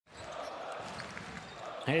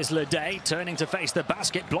Here's Ledet turning to face the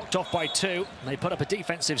basket, blocked off by two. They put up a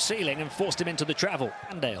defensive ceiling and forced him into the travel.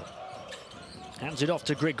 Andale hands it off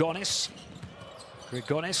to Grigonis.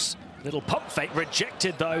 Grigonis, little pump fake,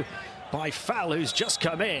 rejected though by Fall, who's just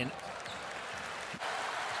come in.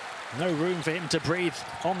 No room for him to breathe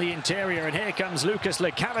on the interior, and here comes Lucas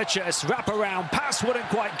Lekavicius. Wraparound pass wouldn't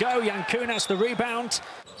quite go. Yankunas the rebound.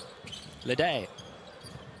 Ledet.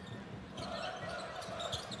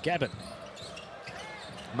 Gabin.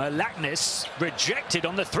 Malaknis rejected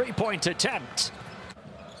on the three-point attempt.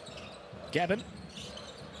 Gabin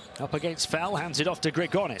up against Fall, hands it off to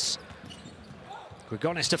Grigonis.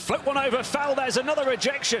 Grigonis to float one over Fall. There's another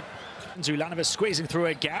rejection. Zulanovic squeezing through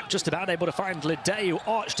a gap, just about able to find Ledet, who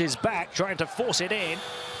arched his back, trying to force it in.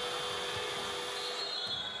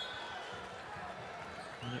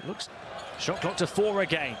 And it looks shot clock to 4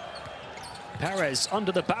 again. Perez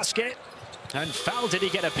under the basket, and Fall, did he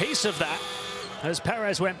get a piece of that as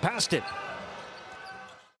Perez went past him?